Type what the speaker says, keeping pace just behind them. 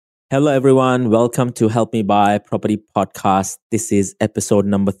Hello, everyone. Welcome to Help Me Buy Property Podcast. This is episode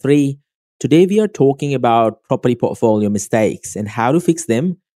number 3. Today, we are talking about property portfolio mistakes and how to fix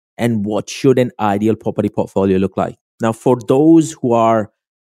them and what should an ideal property portfolio look like. Now, for those who are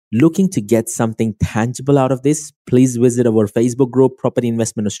looking to get something tangible out of this, please visit our Facebook group, Property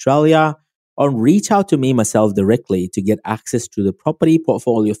Investment Australia, or reach out to me myself directly to get access to the Property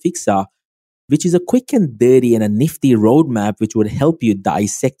Portfolio Fixer, which is a quick and dirty and a nifty roadmap which would help you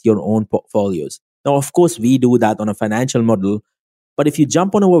dissect your own portfolios. Now, of course, we do that on a financial model, but if you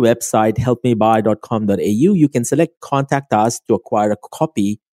jump on our website, helpmebuy.com.au, you can select Contact Us to acquire a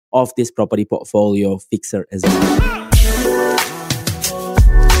copy of this Property Portfolio Fixer as well.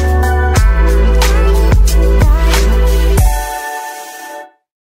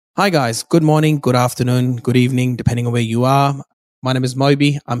 Hi guys, good morning, good afternoon, good evening, depending on where you are. My name is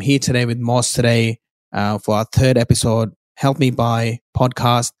Moby. I'm here today with Moss today for our third episode, Help Me Buy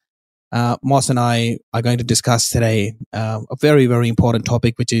podcast. Moss and I are going to discuss today a very, very important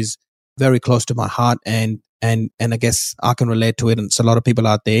topic, which is very close to my heart, and I guess I can relate to it, and it's a lot of people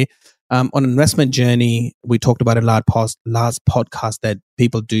out there. On an investment journey, we talked about a last podcast that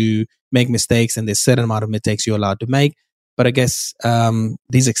people do make mistakes, and there's a certain amount of mistakes you're allowed to make. But I guess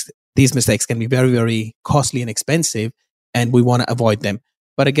these mistakes can be very, very costly and expensive, and we want to avoid them.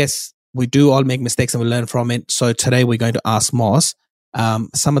 But I guess we do all make mistakes and we learn from it. So today we're going to ask Moss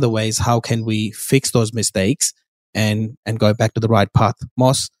some of the ways how can we fix those mistakes and go back to the right path.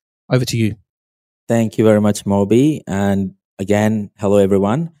 Moss, over to you. Thank you very much, Moby. And again, hello,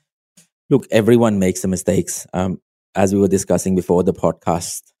 everyone. Look, everyone makes the mistakes. As we were discussing before the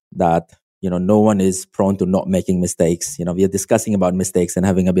podcast, that no one is prone to not making mistakes. We are discussing about mistakes and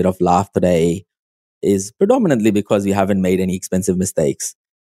having a bit of laugh today is predominantly because we haven't made any expensive mistakes.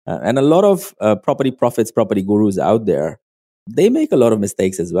 And a lot of property prophets, property gurus out there, they make a lot of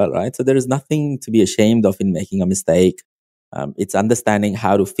mistakes as well, right? So there is nothing to be ashamed of in making a mistake. It's understanding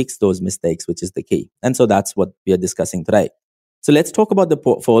how to fix those mistakes, which is the key. And so that's what we are discussing today. So let's talk about the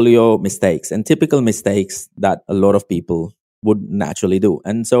portfolio mistakes and typical mistakes that a lot of people would naturally do.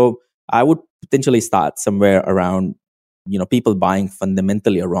 And so I would potentially start somewhere around, people buying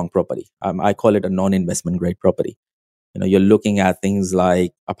fundamentally a wrong property. I call it a non-investment grade property. You're looking at things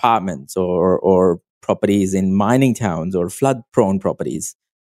like apartments or properties in mining towns or flood-prone properties.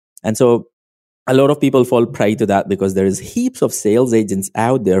 And so a lot of people fall prey to that because there is heaps of sales agents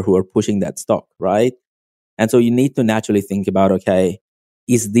out there who are pushing that stock, right? And so you need to naturally think about, okay,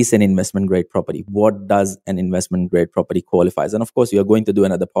 is this an investment grade property? What does an investment grade property qualifies? And of course, we are going to do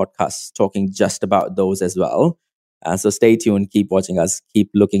another podcast talking just about those as well. So stay tuned, keep watching us,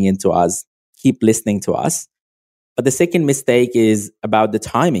 keep looking into us, keep listening to us. But the second mistake is about the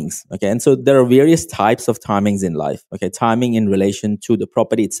timings. Okay. And so there are various types of timings in life. Okay. Timing in relation to the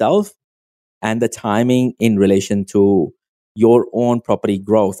property itself and the timing in relation to your own property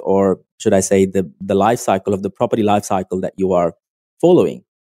growth, or should I say the life cycle of the property life cycle that you are following.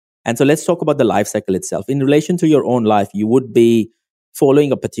 And so let's talk about the life cycle itself. In relation to your own life, you would be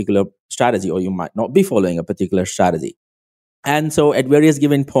following a particular strategy, or you might not be following a particular strategy. And so at various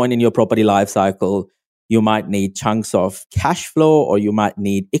given point in your property life cycle, you might need chunks of cash flow, or you might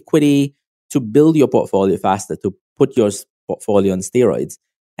need equity to build your portfolio faster, to put your portfolio on steroids.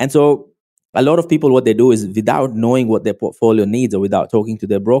 And so a lot of people, what they do is, without knowing what their portfolio needs, or without talking to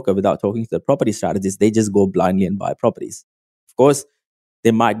their broker, without talking to their property strategist, they just go blindly and buy properties. Of course,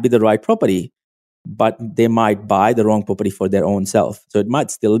 they might be the right property, but they might buy the wrong property for their own self. So it might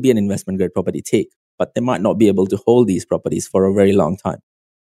still be an investment grade property tick, but they might not be able to hold these properties for a very long time.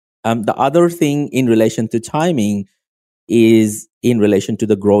 The other thing in relation to timing is in relation to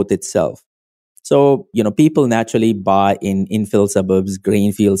the growth itself. So, people naturally buy in infill suburbs,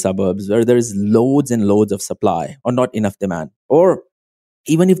 greenfield suburbs, where there is loads and loads of supply or not enough demand. Or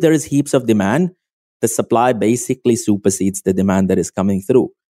even if there is heaps of demand, the supply basically supersedes the demand that is coming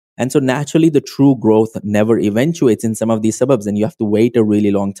through. And so naturally, the true growth never eventuates in some of these suburbs, and you have to wait a really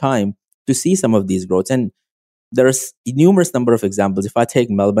long time to see some of these growths. And there's numerous number of examples. If I take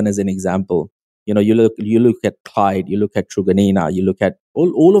Melbourne as an example, you look at Clyde, you look at Truganina, you look at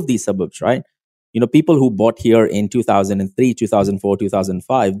all of these suburbs, right? People who bought here in 2003, 2004,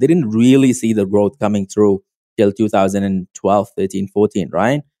 2005, they didn't really see the growth coming through till 2012, 13, 14,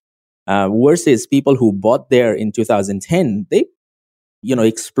 right? Versus people who bought there in 2010, they,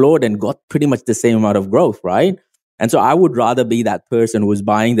 explored and got pretty much the same amount of growth, right? And so I would rather be that person who was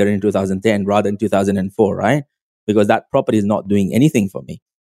buying there in 2010 rather than 2004, right? Because that property is not doing anything for me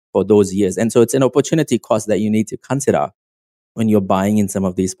for those years. And so it's an opportunity cost that you need to consider when you're buying in some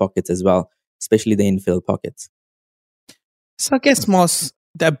of these pockets as well, especially the infill pockets. So I guess, Moss,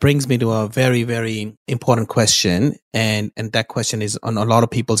 That brings me to a very, very important question. And that question is on a lot of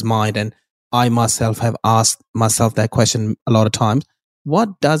people's mind. And I myself have asked myself that question a lot of times.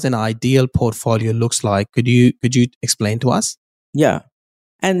 What does an ideal portfolio looks like? Could you explain to us? Yeah.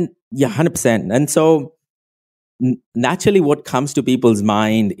 And yeah, 100%. And so naturally what comes to people's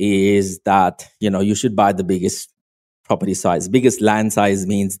mind is that, you should buy the biggest property size. Biggest land size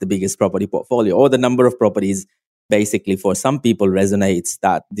means the biggest property portfolio, or the number of properties basically for some people resonates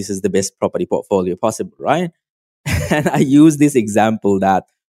that this is the best property portfolio possible, right? And I use this example that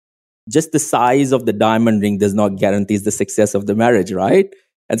just the size of the diamond ring does not guarantee the success of the marriage, right?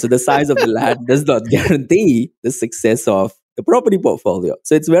 And so the size of the land does not guarantee the success of the property portfolio.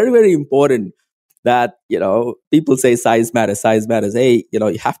 So it's very, very important that, people say size matters, size matters. Hey,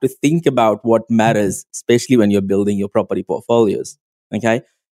 you have to think about what matters, especially when you're building your property portfolios. Okay.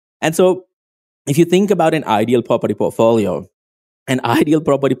 And so if you think about an ideal property portfolio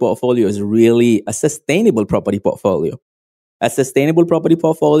is really a sustainable property portfolio. A sustainable property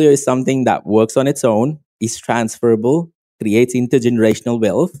portfolio is something that works on its own, is transferable, creates intergenerational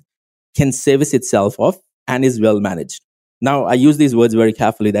wealth, can service itself off, and is well managed. Now, I use these words very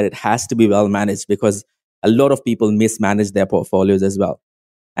carefully that it has to be well managed because a lot of people mismanage their portfolios as well.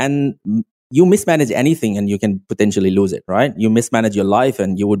 And you mismanage anything and you can potentially lose it, right? You mismanage your life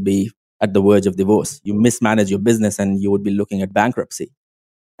and you would be at the verge of divorce. You mismanage your business and you would be looking at bankruptcy.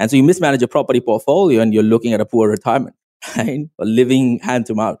 And so you mismanage your property portfolio and you're looking at a poor retirement, right? Or living hand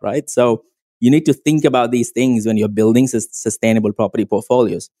to mouth, right? So you need to think about these things when you're building sustainable property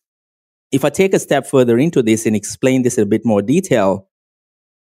portfolios. If I take a step further into this and explain this in a bit more detail,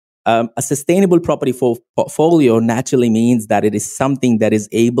 a sustainable property portfolio naturally means that it is something that is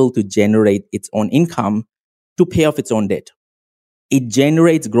able to generate its own income to pay off its own debt. It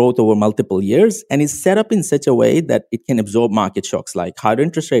generates growth over multiple years and is set up in such a way that it can absorb market shocks like higher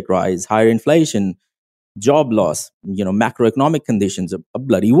interest rate rise, higher inflation, job loss, macroeconomic conditions, a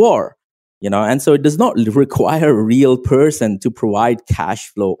bloody war. And so it does not require a real person to provide cash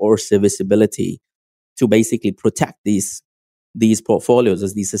flow or serviceability to basically protect these portfolios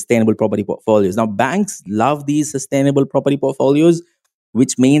as these sustainable property portfolios. Now, banks love these sustainable property portfolios,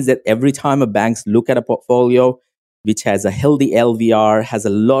 which means that every time a banks look at a portfolio which has a healthy LVR, has a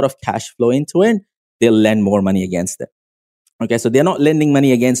lot of cash flow into it, they'll lend more money against it. Okay, so they're not lending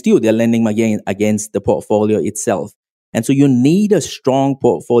money against you, they're lending against the portfolio itself. And so you need a strong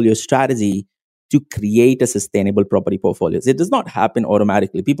portfolio strategy to create a sustainable property portfolio. It does not happen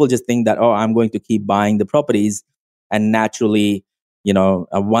automatically. People just think that, I'm going to keep buying the properties and naturally,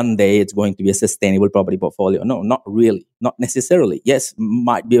 one day it's going to be a sustainable property portfolio. No, not really, not necessarily. Yes,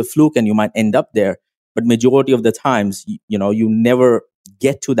 might be a fluke and you might end up there, but majority of the times, you never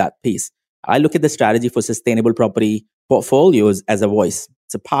get to that piece. I look at the strategy for sustainable property portfolios as a voice.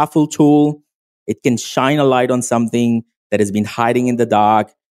 It's a powerful tool. It can shine a light on something that has been hiding in the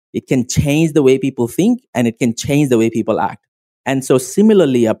dark. It can change the way people think and it can change the way people act. And so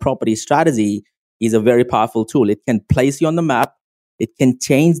similarly, a property strategy is a very powerful tool. It can place you on the map. It can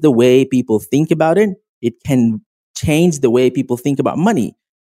change the way people think about it. It can change the way people think about money.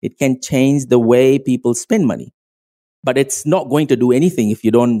 It can change the way people spend money. But it's not going to do anything if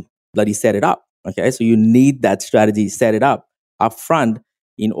you don't bloody set it up. Okay, so you need that strategy, set it up front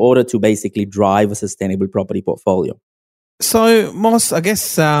in order to basically drive a sustainable property portfolio. So, Moss, I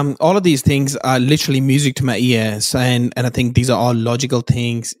guess all of these things are literally music to my ears, and I think these are all logical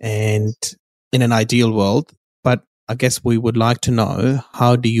things and in an ideal world. But I guess we would like to know,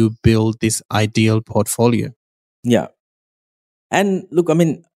 how do you build this ideal portfolio? Yeah. And look,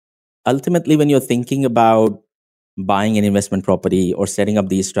 ultimately, when you're thinking about buying an investment property or setting up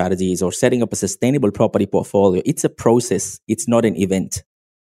these strategies or setting up a sustainable property portfolio, it's a process. It's not an event.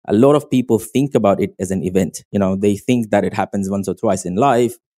 A lot of people think about it as an event. They think that it happens once or twice in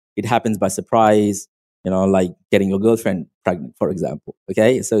life. It happens by surprise, like getting your girlfriend pregnant, for example.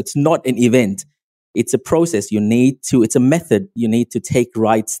 Okay. So it's not an event. It's a process. It's a method. You need to take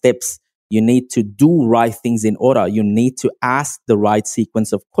right steps. You need to do right things in order. You need to ask the right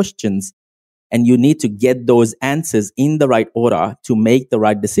sequence of questions. And you need to get those answers in the right order to make the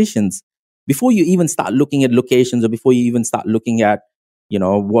right decisions before you even start looking at locations or before you even start looking at,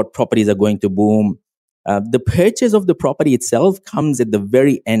 what properties are going to boom. The purchase of the property itself comes at the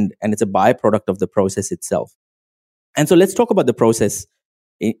very end and it's a byproduct of the process itself. And so let's talk about the process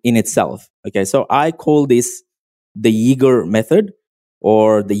in itself. Okay, so I call this the Yeager method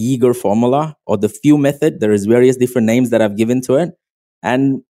or the Yeager formula or the FEW method. There is various different names that I've given to it.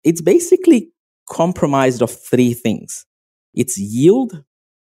 And it's basically comprised of three things. It's yield,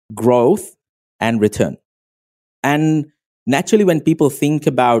 growth, and return. And Naturally, when people think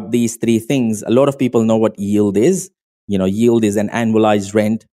about these three things, a lot of people know what yield is. Yield is an annualized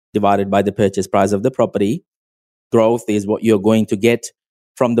rent divided by the purchase price of the property. Growth is what you're going to get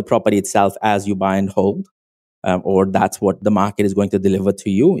from the property itself as you buy and hold, or that's what the market is going to deliver to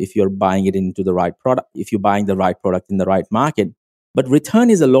you if you're buying it into the right product, if you're buying the right product in the right market. But return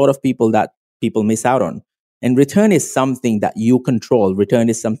is a lot of people that people miss out on. And return is something that you control. Return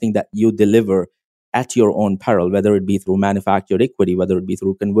is something that you deliver at your own peril, whether it be through manufactured equity, whether it be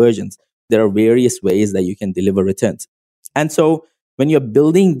through conversions. There are various ways that you can deliver returns. And so when you're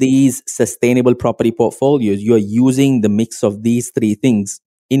building these sustainable property portfolios, you're using the mix of these three things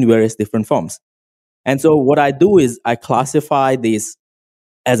in various different forms. And so what I do is I classify this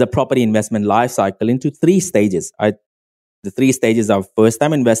as a property investment life cycle into three stages. The three stages are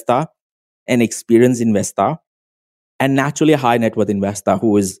first-time investor, an experienced investor, and naturally a high net worth investor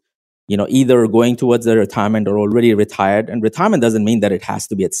who is either going towards their retirement or already retired. And retirement doesn't mean that it has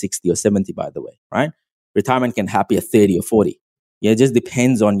to be at 60 or 70, by the way, right? Retirement can happen at 30 or 40. It just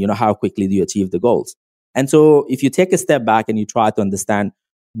depends on, how quickly do you achieve the goals. And so if you take a step back and you try to understand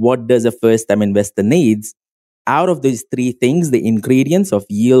what does a first-time investor needs, out of these three things, the ingredients of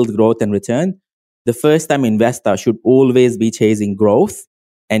yield, growth, and return, the first-time investor should always be chasing growth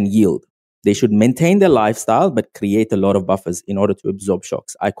and yield. They should maintain their lifestyle, but create a lot of buffers in order to absorb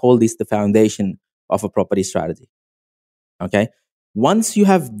shocks. I call this the foundation of a property strategy. Okay. Once you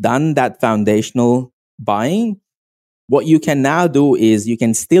have done that foundational buying, what you can now do is you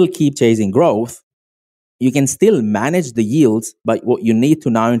can still keep chasing growth. You can still manage the yields, but what you need to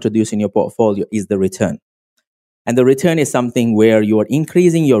now introduce in your portfolio is the return. And the return is something where you are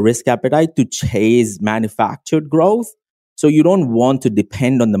increasing your risk appetite to chase manufactured growth. So you don't want to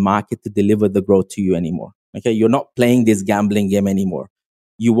depend on the market to deliver the growth to you anymore. Okay, you're not playing this gambling game anymore.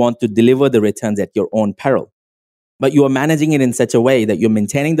 You want to deliver the returns at your own peril. But you are managing it in such a way that you're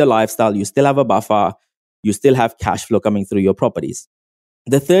maintaining the lifestyle, you still have a buffer, you still have cash flow coming through your properties.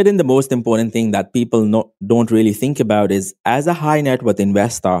 The third and the most important thing that people don't really think about is, as a high net worth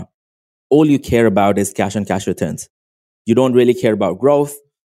investor, all you care about is cash on cash returns. You don't really care about growth.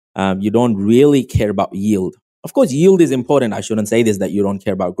 You don't really care about yield. Of course, yield is important. I shouldn't say this, that you don't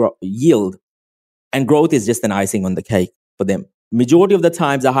care about yield. And growth is just an icing on the cake for them. Majority of the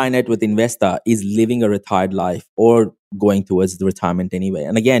times, a high net worth investor is living a retired life or going towards the retirement anyway.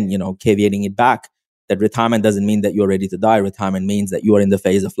 And again, caveating it back, that retirement doesn't mean that you're ready to die. Retirement means that you are in the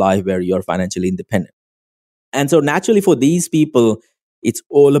phase of life where you're financially independent. And so naturally for these people, it's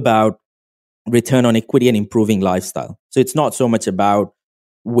all about return on equity and improving lifestyle. So it's not so much about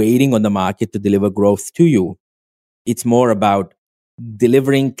waiting on the market to deliver growth to you. It's more about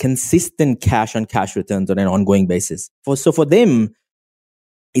delivering consistent cash on cash returns on an ongoing basis. So for them,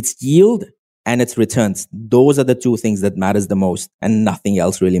 it's yield and it's returns. Those are the two things that matters the most, and nothing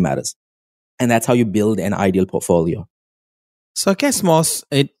else really matters. And that's how you build an ideal portfolio. So I guess, Moss,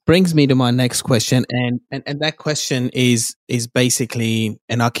 it brings me to my next question. And that question is basically,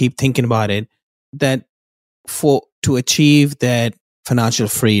 and I keep thinking about it, that to achieve that financial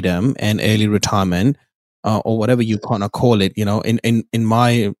freedom and early retirement, or whatever you kind of call it, in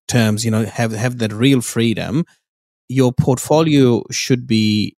my terms, have that real freedom, your portfolio should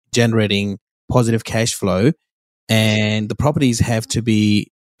be generating positive cash flow, and the properties have to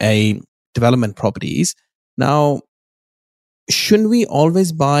be development properties. Now, shouldn't we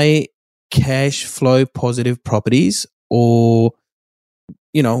always buy cash flow positive properties, or,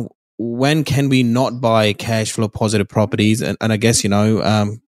 when can we not buy cash flow positive properties? And I guess,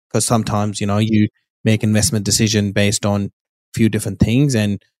 because sometimes, you make investment decision based on a few different things.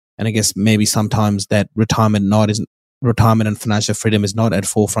 And I guess maybe sometimes that retirement and financial freedom is not at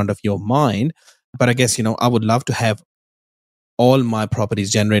forefront of your mind. But I guess, I would love to have all my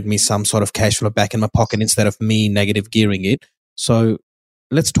properties generate me some sort of cash flow back in my pocket instead of me negative gearing it. So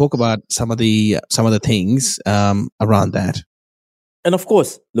let's talk about some of the things around that. And of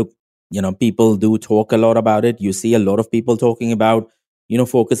course, look, people do talk a lot about it. You see a lot of people talking about,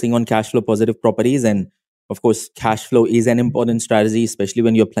 focusing on cash flow positive properties. And of course, cash flow is an important strategy, especially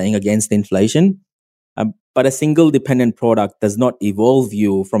when you're playing against inflation. But a single dependent product does not evolve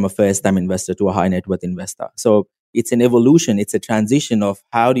you from a first-time investor to a high net worth investor. So it's an evolution. It's a transition of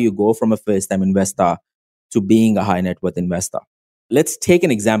how do you go from a first-time investor to being a high net worth investor. Let's take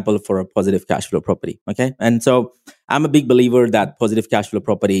an example for a positive cash flow property. Okay. And so I'm a big believer that positive cash flow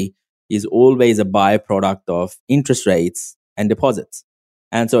property is always a byproduct of interest rates and deposits.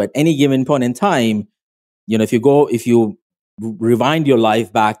 And so at any given point in time, if you rewind your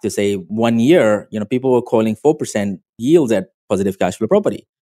life back to say 1 year, people were calling 4% yields at positive cash flow property.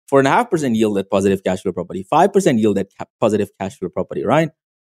 4.5% yield at positive cash flow property, 5% yield at positive cash flow property, right?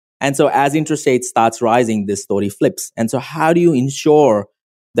 And so as interest rates starts rising, this story flips. And so how do you ensure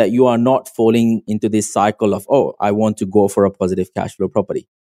that you are not falling into this cycle of, oh, I want to go for a positive cash flow property?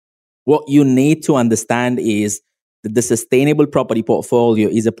 What you need to understand is that the sustainable property portfolio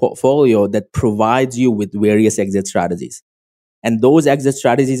is a portfolio that provides you with various exit strategies. And those exit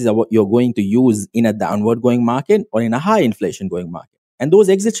strategies are what you're going to use in a downward going market or in a high inflation going market. And those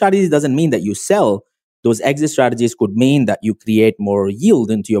exit strategies doesn't mean that you sell. Those exit strategies could mean that you create more yield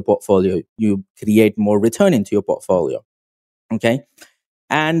into your portfolio. You create more return into your portfolio. Okay.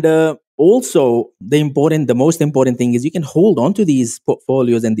 And also the most important thing is you can hold on to these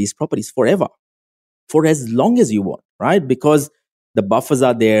portfolios and these properties forever, for as long as you want, right? Because the buffers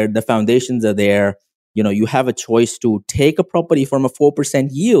are there, the foundations are there. You have a choice to take a property from a 4%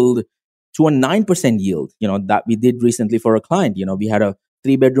 yield to a 9% yield, that we did recently for a client. We had a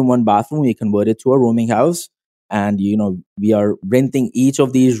 3-bedroom, 1-bathroom. We converted to a rooming house, and, we are renting each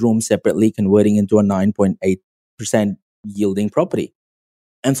of these rooms separately, converting into a 9.8% yielding property.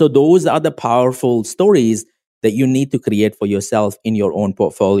 And so those are the powerful stories that you need to create for yourself in your own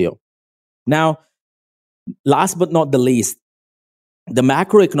portfolio. Now, last but not the least, the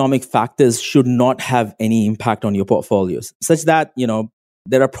macroeconomic factors should not have any impact on your portfolios, such that,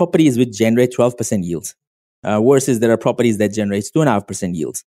 there are properties which generate 12% yields, versus there are properties that generate 2.5%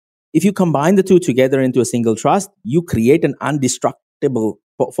 yields. If you combine the two together into a single trust, you create an undestructible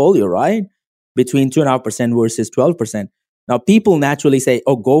portfolio, right? Between 2.5% versus 12%. Now, people naturally say,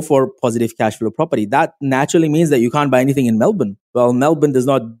 oh, go for positive cash flow property. That naturally means that you can't buy anything in Melbourne. Well, Melbourne does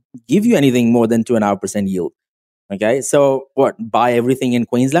not give you anything more than 2.5% yield. Okay, so what? Buy everything in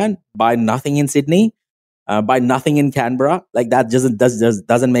Queensland, buy nothing in Sydney, buy nothing in Canberra. Like that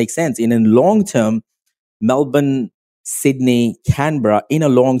doesn't make sense. In a long term, Melbourne, Sydney, Canberra, in a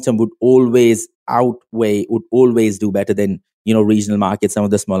long term would always do better than regional markets, some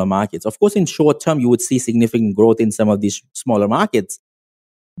of the smaller markets. Of course, in short term, you would see significant growth in some of these smaller markets,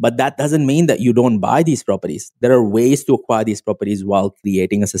 but that doesn't mean that you don't buy these properties. There are ways to acquire these properties while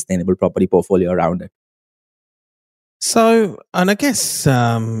creating a sustainable property portfolio around it. So, and I guess,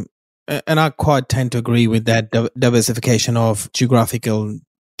 and I quite tend to agree with that diversification of geographical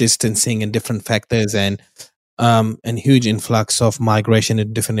distancing and different factors, and huge influx of migration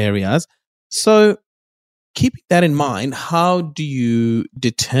in different areas. So, keeping that in mind, how do you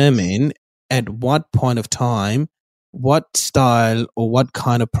determine at what point of time what style or what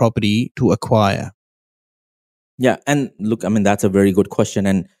kind of property to acquire? Yeah, and look, that's a very good question,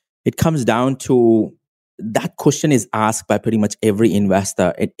 and it comes down to, that question is asked by pretty much every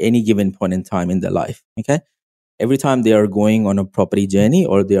investor at any given point in time in their life. Okay. Every time they are going on a property journey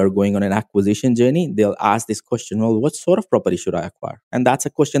or they are going on an acquisition journey, they'll ask this question, well, what sort of property should I acquire? And that's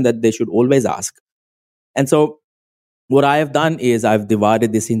a question that they should always ask. And so what I have done is I've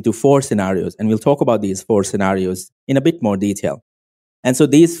divided this into 4 scenarios, and we'll talk about these 4 scenarios in a bit more detail. And so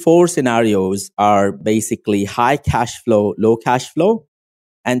these 4 scenarios are basically high cash flow, low cash flow,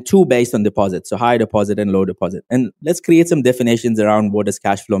 and 2 based on deposit. So high deposit and low deposit. And let's create some definitions around what does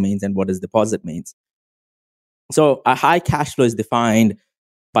cash flow means and what does deposit means. So a high cash flow is defined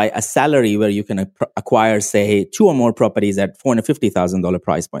by a salary where you can acquire, say, 2 or more properties at $450,000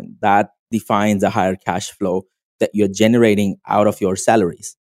 price point. That defines a higher cash flow that you're generating out of your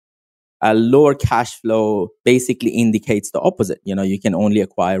salaries. A lower cash flow basically indicates the opposite. You can only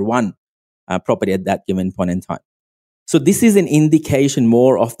acquire 1 property at that given point in time. So this is an indication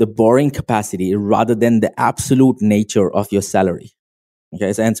more of the borrowing capacity rather than the absolute nature of your salary.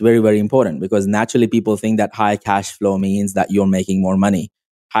 Okay, so it's very, very important, because naturally people think that high cash flow means that you're making more money.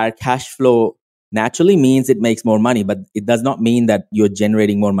 Higher cash flow naturally means it makes more money, but it does not mean that you're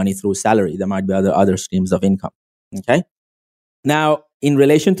generating more money through salary. There might be other streams of income. Okay. Now, in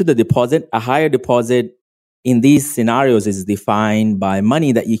relation to the deposit, a higher deposit in these scenarios is defined by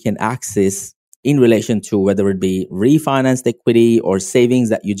money that you can access in relation to whether it be refinanced equity or savings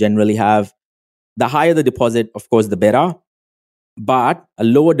that you generally have. The higher the deposit, of course, the better. But a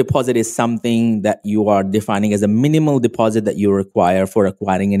lower deposit is something that you are defining as a minimal deposit that you require for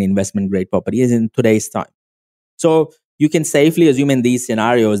acquiring an investment grade property in today's time. So you can safely assume in these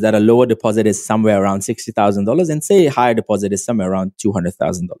scenarios that a lower deposit is somewhere around $60,000 and say a higher deposit is somewhere around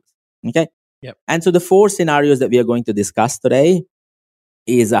 $200,000. Okay. Yep. And so the 4 scenarios that we are going to discuss today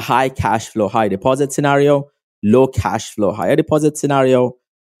is a high cash flow, high deposit scenario, low cash flow, higher deposit scenario,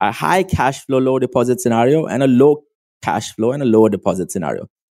 a high cash flow, low deposit scenario, and a low cash flow and a lower deposit scenario.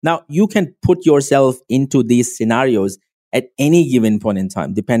 Now, you can put yourself into these scenarios at any given point in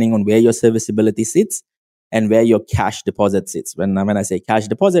time, depending on where your serviceability sits and where your cash deposit sits. When I say cash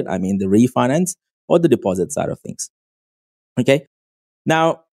deposit, I mean the refinance or the deposit side of things. Okay.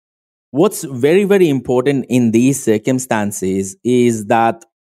 Now, what's very, very important in these circumstances is that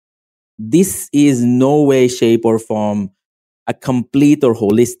this is no way, shape, or form a complete or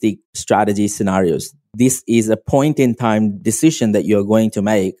holistic strategy scenarios. This is a point in time decision that you're going to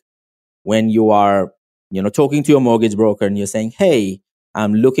make when you are, talking to your mortgage broker and you're saying, hey,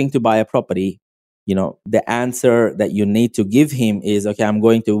 I'm looking to buy a property. The answer that you need to give him is, okay, I'm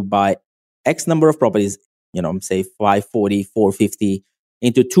going to buy X number of properties, say 540, 450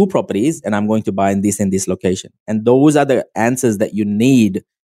 into 2 properties, and I'm going to buy in this location. And those are the answers that you need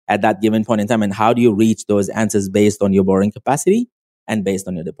at that given point in time. And how do you reach those answers based on your borrowing capacity and based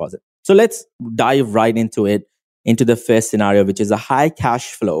on your deposit? So let's dive right into it, into the first scenario, which is a high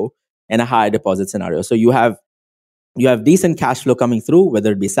cash flow and a high deposit scenario. So you have decent cash flow coming through,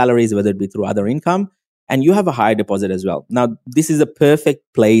 whether it be salaries, whether it be through other income, and you have a high deposit as well. Now, this is a perfect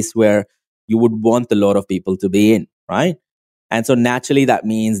place where you would want a lot of people to be in, right? And so naturally, that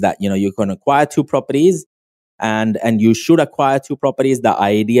means that, you can acquire 2 properties and you should acquire 2 properties. The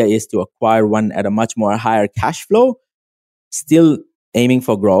idea is to acquire one at a much more higher cash flow, still aiming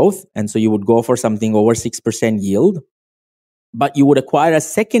for growth. And so you would go for something over 6% yield, but you would acquire a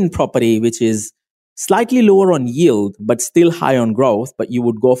second property, which is slightly lower on yield, but still high on growth. But you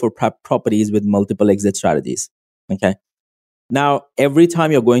would go for properties with multiple exit strategies. Okay. Now, every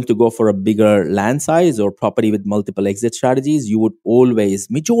time you're going to go for a bigger land size or property with multiple exit strategies, you would always,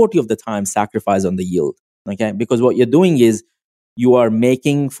 majority of the time, sacrifice on the yield. Okay. Because what you're doing is you are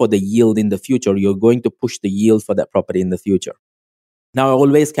making for the yield in the future. You're going to push the yield for that property in the future. Now, I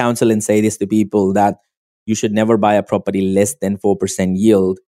always counsel and say this to people that you should never buy a property less than 4%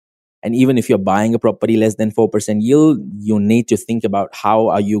 yield. And even if you're buying a property less than 4% yield, you need to think about how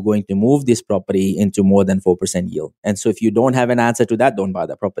are you going to move this property into more than 4% yield. And so if you don't have an answer to that, don't buy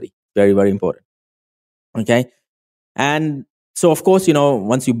that property. Very, very important. Okay. And so, of course,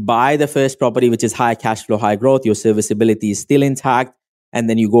 once you buy the first property, which is high cash flow, high growth, your serviceability is still intact. And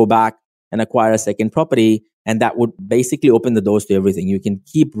then you go back and acquire a second property. And that would basically open the doors to everything. You can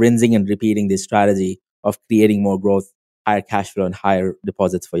keep rinsing and repeating this strategy of creating more growth, higher cash flow, and higher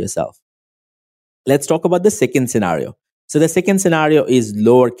deposits for yourself. Let's talk about the second scenario. So the second scenario is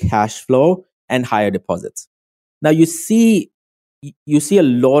lower cash flow and higher deposits. Now you see a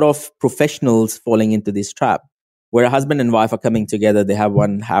lot of professionals falling into this trap where a husband and wife are coming together. They have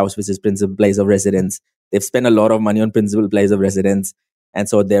one house, which is principal place of residence. They've spent a lot of money on principal place of residence. And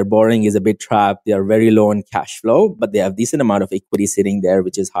so their borrowing is a bit trapped. They are very low on cash flow, but they have decent amount of equity sitting there,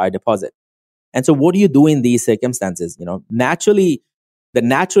 which is high deposit. And so what do you do in these circumstances? Naturally, the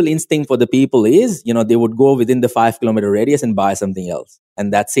natural instinct for the people is, they would go within the 5-kilometer radius and buy something else.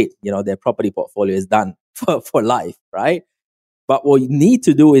 And that's it. Their property portfolio is done for life, right? But what you need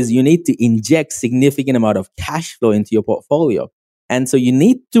to do is you need to inject significant amount of cash flow into your portfolio. And so you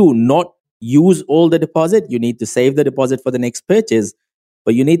need to not use all the deposit. You need to save the deposit for the next purchase,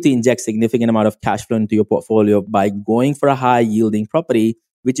 but you need to inject significant amount of cash flow into your portfolio by going for a high yielding property,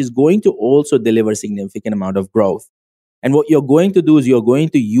 which is going to also deliver significant amount of growth. And what you're going to do is you're going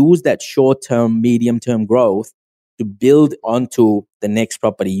to use that short-term, medium-term growth to build onto the next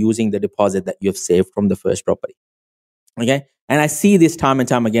property using the deposit that you've saved from the first property. Okay? And I see this time and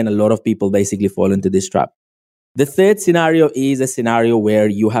time again, a lot of people basically fall into this trap. The third scenario is a scenario where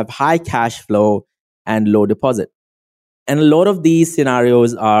you have high cash flow and low deposit. And a lot of these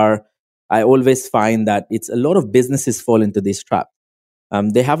scenarios I always find that it's a lot of businesses fall into this trap.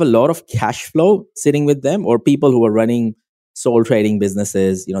 They have a lot of cash flow sitting with them, or people who are running sole trading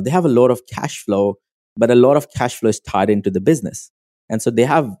businesses, they have a lot of cash flow, but a lot of cash flow is tied into the business. And so they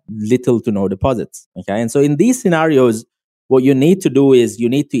have little to no deposits. Okay. And so in these scenarios, what you need to do is you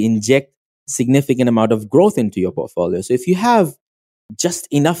need to inject significant amount of growth into your portfolio. So if you have just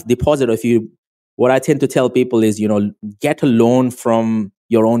enough deposit, what I tend to tell people is, get a loan from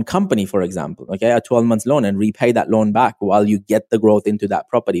your own company, for example, okay, a 12-month loan, and repay that loan back while you get the growth into that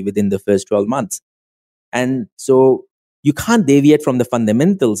property within the first 12 months. And so you can't deviate from the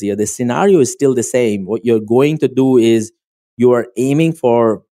fundamentals here. The scenario is still the same. What you're going to do is you are aiming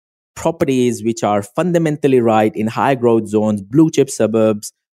for properties which are fundamentally right in high growth zones, blue chip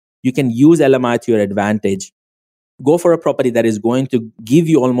suburbs. You can use LMI to your advantage. Go for a property that is going to give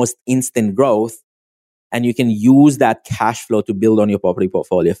you almost instant growth, and you can use that cash flow to build on your property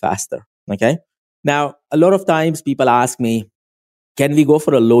portfolio faster. Okay. Now, a lot of times people ask me, can we go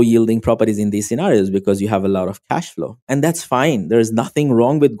for a low yielding properties in these scenarios because you have a lot of cash flow? And that's fine. There is nothing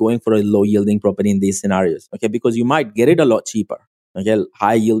wrong with going for a low yielding property in these scenarios. Okay. Because you might get it a lot cheaper. Okay.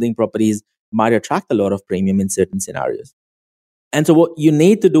 High yielding properties, might attract a lot of premium in certain scenarios. And so what you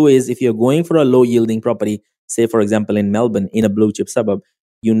need to do is, if you're going for a low yielding property, say, for example, in Melbourne, in a blue chip suburb,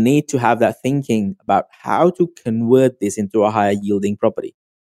 you need to have that thinking about how to convert this into a higher yielding property.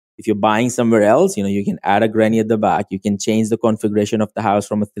 If you're buying somewhere else, you can add a granny at the back. You can change the configuration of the house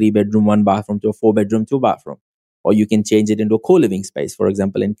from a 3-bedroom, 1-bathroom to a 4-bedroom, 2-bathroom. Or you can change it into a co-living space, for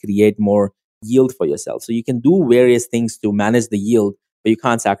example, and create more yield for yourself. So you can do various things to manage the yield, but you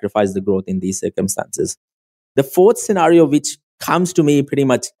can't sacrifice the growth in these circumstances. The fourth scenario, which comes to me pretty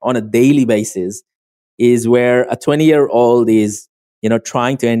much on a daily basis, is where a 20-year-old is,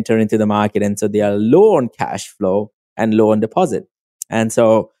 trying to enter into the market. And so they are low on cash flow and low on deposit. And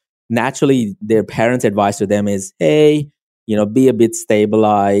so naturally, their parents' advice to them is, hey, be a bit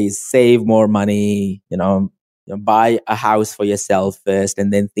stabilized, save more money, buy a house for yourself first,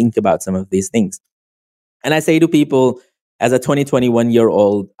 and then think about some of these things. And I say to people, as a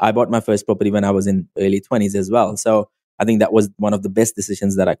 21-year-old, I bought my first property when I was in early 20s as well. So I think that was one of the best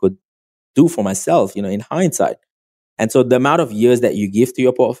decisions that I could do for myself, in hindsight. And so the amount of years that you give to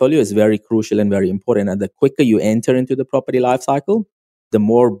your portfolio is very crucial and very important. And the quicker you enter into the property life cycle, the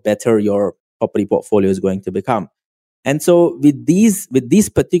more better your property portfolio is going to become. And so with these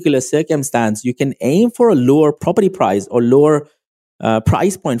particular circumstances, you can aim for a lower property price or lower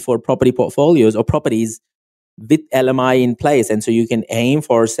price point for property portfolios or properties with LMI in place. And so you can aim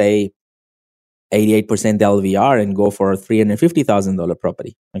for, say, 88% LVR and go for a $350,000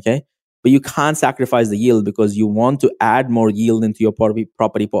 property. Okay. But you can't sacrifice the yield because you want to add more yield into your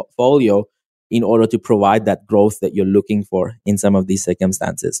property portfolio in order to provide that growth that you're looking for in some of these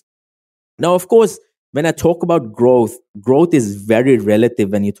circumstances. Now, of course, when I talk about growth is very relative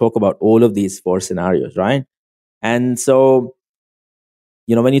when you talk about all of these 4 scenarios, right? And so,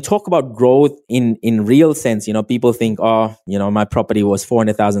 when you talk about growth in real sense, people think, my property was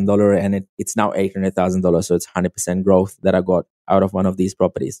 $400,000 and it's now $800,000. So it's 100% growth that I got out of one of these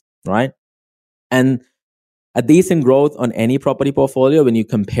properties, right? And a decent growth on any property portfolio, when you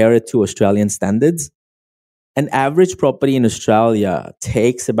compare it to Australian standards, an average property in Australia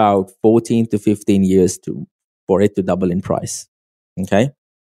takes about 14 to 15 years for it to double in price. Okay?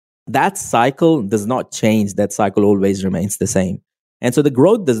 That cycle does not change. That cycle always remains the same. And so the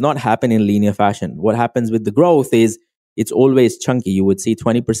growth does not happen in linear fashion. What happens with the growth is it's always chunky. You would see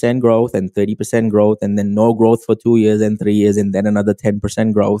 20% growth and 30% growth and then no growth for 2 years and 3 years and then another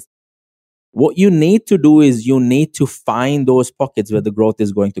 10% growth. What you need to do is you need to find those pockets where the growth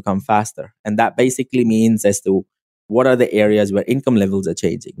is going to come faster. And that basically means as to what are the areas where income levels are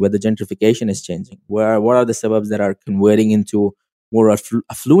changing, where the gentrification is changing, what are the suburbs that are converting into more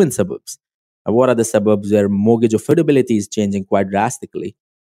affluent suburbs? What are the suburbs where mortgage affordability is changing quite drastically?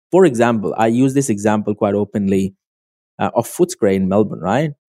 For example, I use this example quite openly of Footscray in Melbourne,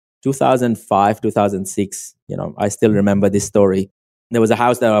 right? 2005, 2006, I still remember this story. There was a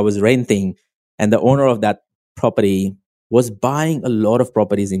house that I was renting, and the owner of that property was buying a lot of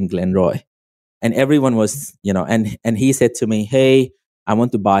properties in Glenroy. And everyone was, and he said to me, hey, I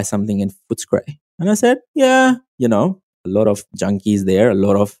want to buy something in Footscray. And I said, yeah, a lot of junkies there, a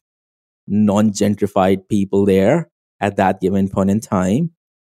lot of non-gentrified people there at that given point in time.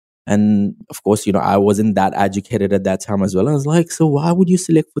 And of course, I wasn't that educated at that time as well. I was like, so why would you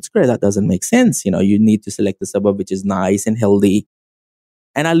select Footscray? That doesn't make sense. You need to select the suburb which is nice and healthy.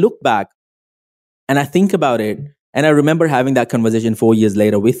 And I look back and I think about it. And I remember having that conversation 4 years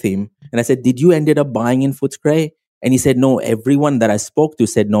later with him. And I said, did you ended up buying in Footscray? And he said, no, everyone that I spoke to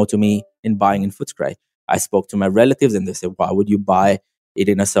said no to me in buying in Footscray. I spoke to my relatives and they said, why would you buy it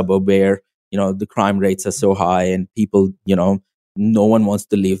in a suburb where, the crime rates are so high and people, no one wants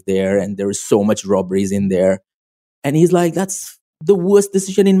to live there and there is so much robberies in there. And he's like, that's the worst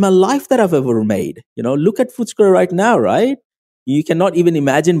decision in my life that I've ever made. Look at Footscray right now, right? You cannot even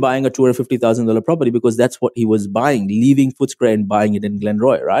imagine buying a $250,000 property because that's what he was buying, leaving Footscray and buying it in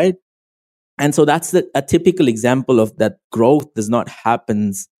Glenroy, right? And so that's a typical example of that growth does not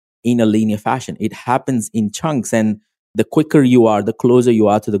happen in a linear fashion. It happens in chunks. And the quicker you are, the closer you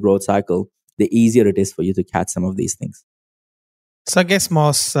are to the growth cycle, the easier it is for you to catch some of these things. So I guess,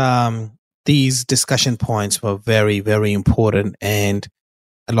 Moss, these discussion points were very, very important. And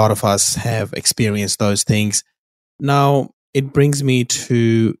a lot of us have experienced those things. Now, it brings me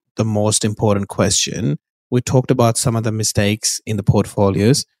to the most important question. We talked about some of the mistakes in the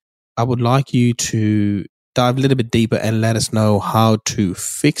portfolios. I would like you to dive a little bit deeper and let us know how to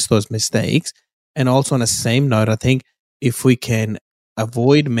fix those mistakes. And also on the same note, I think if we can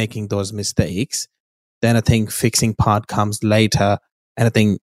avoid making those mistakes, then I think fixing part comes later. And I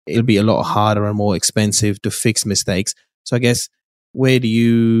think it'll be a lot harder and more expensive to fix mistakes. So I guess, where do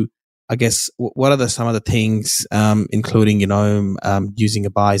you I guess, what are some of the things, including, using a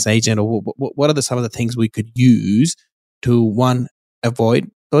buyer's agent, or what are some of the things we could use to, one,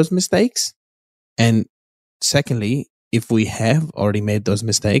 avoid those mistakes? And secondly, if we have already made those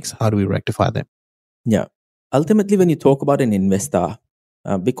mistakes, how do we rectify them? Yeah. Ultimately, when you talk about an investor,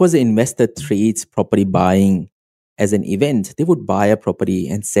 because the investor treats property buying as an event, they would buy a property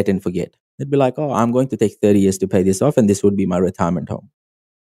and set and forget. They'd be like, oh, I'm going to take 30 years to pay this off, and this would be my retirement home.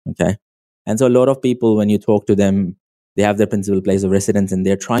 Okay. And so a lot of people, when you talk to them, they have their principal place of residence and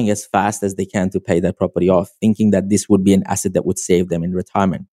they're trying as fast as they can to pay that property off, thinking that this would be an asset that would save them in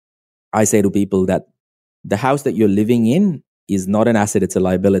retirement. I say to people that the house that you're living in is not an asset, it's a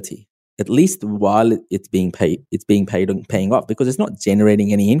liability. At least while it's being paid and paying off, because it's not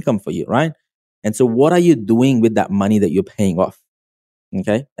generating any income for you, right? And so what are you doing with that money that you're paying off?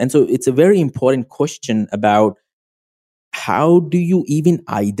 Okay. And so it's a very important question about how do you even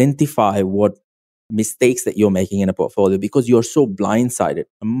identify what mistakes that you're making in a portfolio, because you're so blindsided.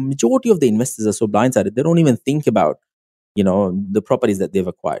 A majority of the investors are so blindsided, they don't even think about, the properties that they've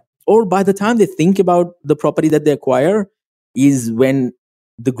acquired. Or by the time they think about the property that they acquire is when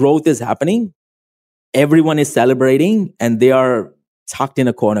the growth is happening, everyone is celebrating, and they are tucked in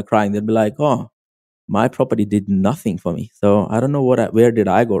a corner crying. They'll be like, oh, my property did nothing for me. So I don't know where did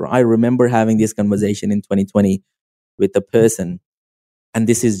I go wrong. I remember having this conversation in 2020 with a person, and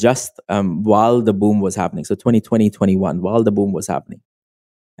this is just while the boom was happening. So 2020, 21, while the boom was happening.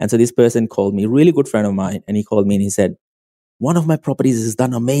 And so this person called me, a really good friend of mine, and he called me and he said, one of my properties has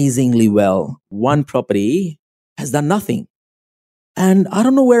done amazingly well. One property has done nothing. And I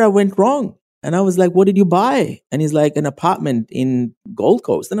don't know where I went wrong. And I was like, what did you buy? And he's like, an apartment in Gold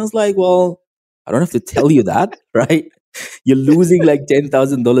Coast. And I was like, well, I don't have to tell you that, right? You're losing like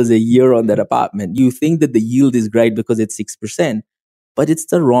 $10,000 a year on that apartment. You think that the yield is great because it's 6%, but it's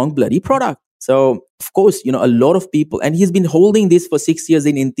the wrong bloody product. So of course, a lot of people, and he's been holding this for 6 years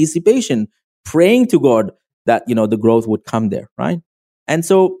in anticipation, praying to God that, the growth would come there, right? And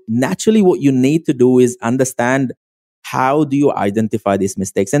so naturally what you need to do is understand, how do you identify these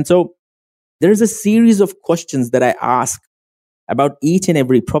mistakes? And so there's a series of questions that I ask about each and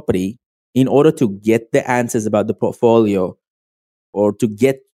every property in order to get the answers about the portfolio, or to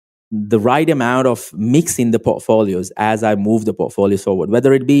get the right amount of mix in the portfolios as I move the portfolio forward,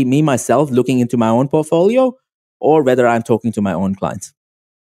 whether it be me myself looking into my own portfolio, or whether I'm talking to my own clients.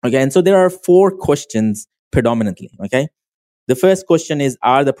 Okay. And so there are 4 questions predominantly. Okay. The first question is,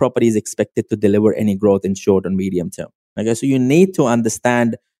 are the properties expected to deliver any growth in short and medium term? Okay. So you need to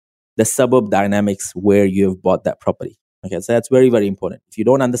understand the suburb dynamics where you've bought that property. Okay. So that's very, very important. If you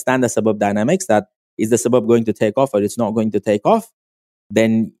don't understand the suburb dynamics, that is the suburb going to take off or it's not going to take off,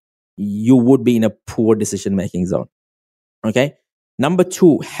 then you would be in a poor decision-making zone. Okay. Number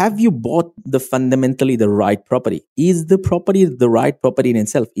 2, have you bought fundamentally the right property? Is the property the right property in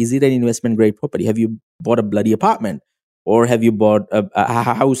itself? Is it an investment grade property? Have you bought a bloody apartment? Or have you bought a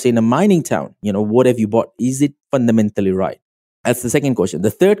house in a mining town? What have you bought? Is it fundamentally right? That's the second question. The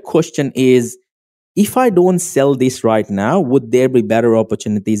third question is, if I don't sell this right now, would there be better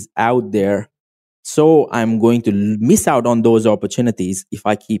opportunities out there? So I'm going to miss out on those opportunities if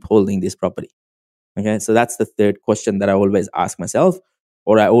I keep holding this property. Okay, so that's the third question that I always ask myself,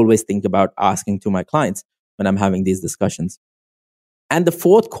 or I always think about asking to my clients when I'm having these discussions. And the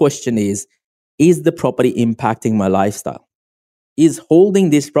fourth question is the property impacting my lifestyle? Is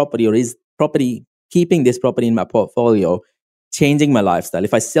holding this property, or is keeping this property in my portfolio changing my lifestyle?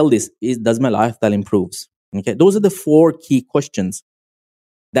 If I sell this, does my lifestyle improve? Okay, those are the 4 key questions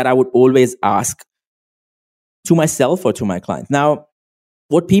that I would always ask to myself or to my client. Now,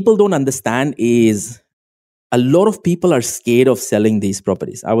 what people don't understand is a lot of people are scared of selling these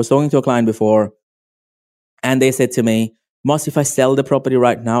properties. I was talking to a client before, and they said to me, Moss, if I sell the property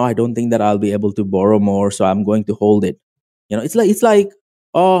right now, I don't think that I'll be able to borrow more, so I'm going to hold it. It's like,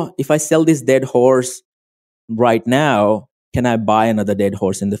 oh, if I sell this dead horse right now, can I buy another dead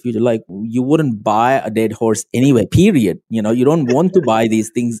horse in the future? Like, you wouldn't buy a dead horse anyway, period. You don't want to buy these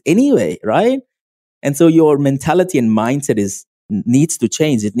things anyway, right? And so your mentality and mindset needs to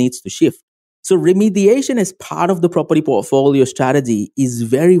change. It needs to shift. So remediation as part of the property portfolio strategy is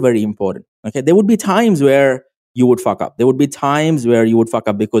very, very important. Okay. There would be times where you would fuck up. There would be times where you would fuck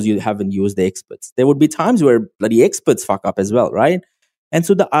up because you haven't used the experts. There would be times where bloody experts fuck up as well, right? And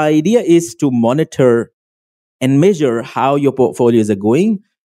so the idea is to monitor and measure how your portfolios are going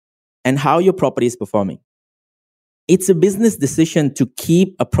and how your property is performing. It's a business decision to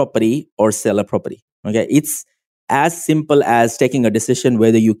keep a property or sell a property. Okay. It's as simple as taking a decision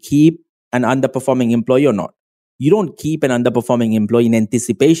whether you keep an underperforming employee or not. You don't keep an underperforming employee in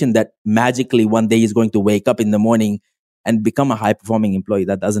anticipation that magically one day he's going to wake up in the morning and become a high performing employee.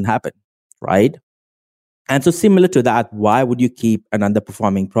 That doesn't happen, right? And so similar to that, why would you keep an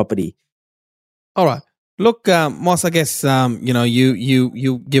underperforming property? All right. Look, Moss, I guess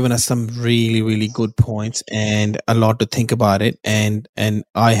you've given us some really, really good points and a lot to think about it, and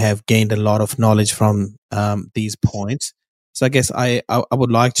I have gained a lot of knowledge from these points. So I guess I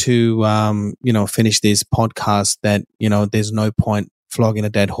would like to finish this podcast that there's no point flogging a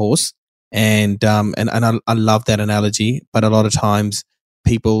dead horse, and I love that analogy. But a lot of times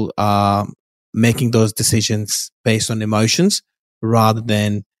people are making those decisions based on emotions rather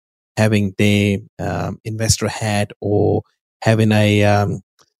than having their investor head or having a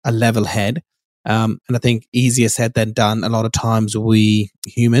level head. And I think easier said than done. A lot of times we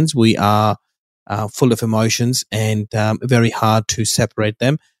humans, we are full of emotions and very hard to separate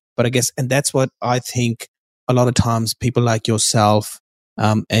them. But I guess, and that's what I think a lot of times people like yourself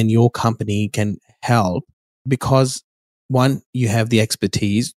and your company can help, because one, you have the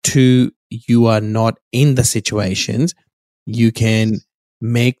expertise. Two, you are not in the situations. You can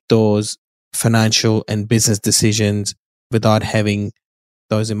make those financial and business decisions without having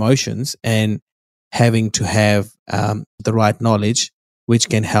those emotions and having to have the right knowledge, which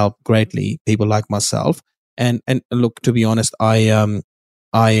can help greatly people like myself. And look, to be honest, I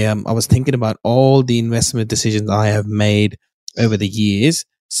was thinking about all the investment decisions I have made over the years.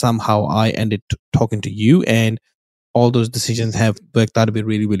 Somehow I ended talking to you, and all those decisions have worked out to be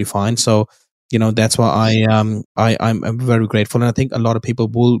really, really fine. So that's why I'm very grateful, and I think a lot of people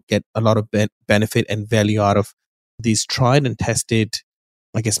will get a lot of benefit and value out of these tried and tested,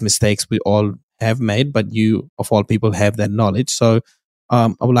 I guess, mistakes we all have made, but you of all people have that knowledge. So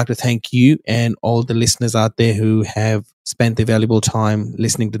I would like to thank you and all the listeners out there who have spent their valuable time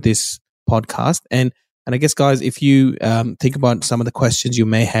listening to this podcast. And I guess, guys, if you think about some of the questions you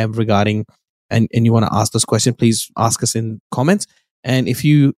may have regarding and you want to ask those questions, please ask us in comments. And if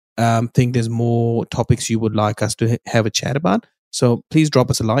you think there's more topics you would like us to have a chat about, so please drop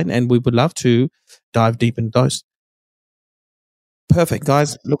us a line and we would love to dive deep into those. Perfect,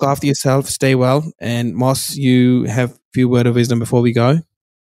 guys. Look after yourself, stay well. And Moss, you have a few words of wisdom before we go.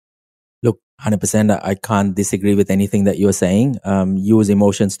 Look, 100%, I can't disagree with anything that you're saying. Use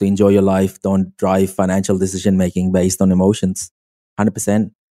emotions to enjoy your life. Don't drive financial decision making based on emotions.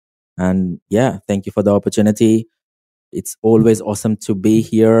 100%. And yeah, thank you for the opportunity. It's always awesome to be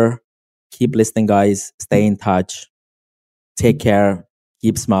here. Keep listening, guys. Stay in touch. Take care.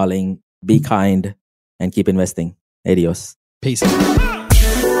 Keep smiling. Be kind. And keep investing. Adios. Peace.